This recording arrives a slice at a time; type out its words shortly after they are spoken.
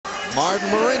Martin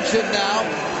Marincin now,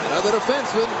 another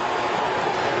defenseman.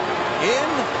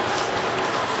 In.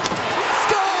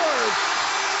 Scores!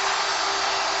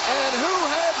 And who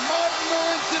had Martin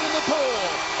Marincin in the pool?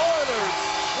 Oilers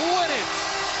win it.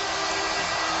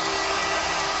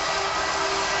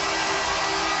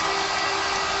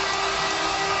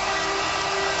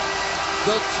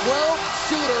 The 12th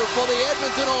shooter for the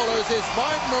Edmonton Oilers is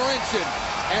Martin Marincin,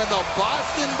 and the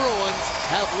Boston Bruins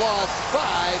have lost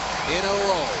 5 in a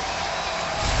row.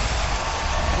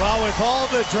 Well, with all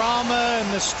the drama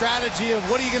and the strategy of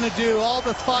what are you going to do, all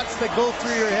the thoughts that go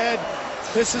through your head,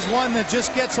 this is one that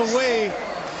just gets away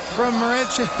from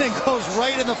Marincin and goes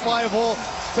right in the 5-hole.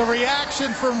 The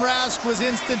reaction from Rask was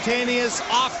instantaneous,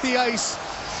 off the ice,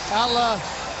 a la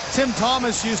Tim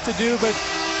Thomas used to do, but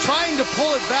trying to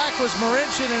pull it back was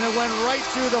Marincin, and it went right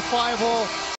through the 5-hole.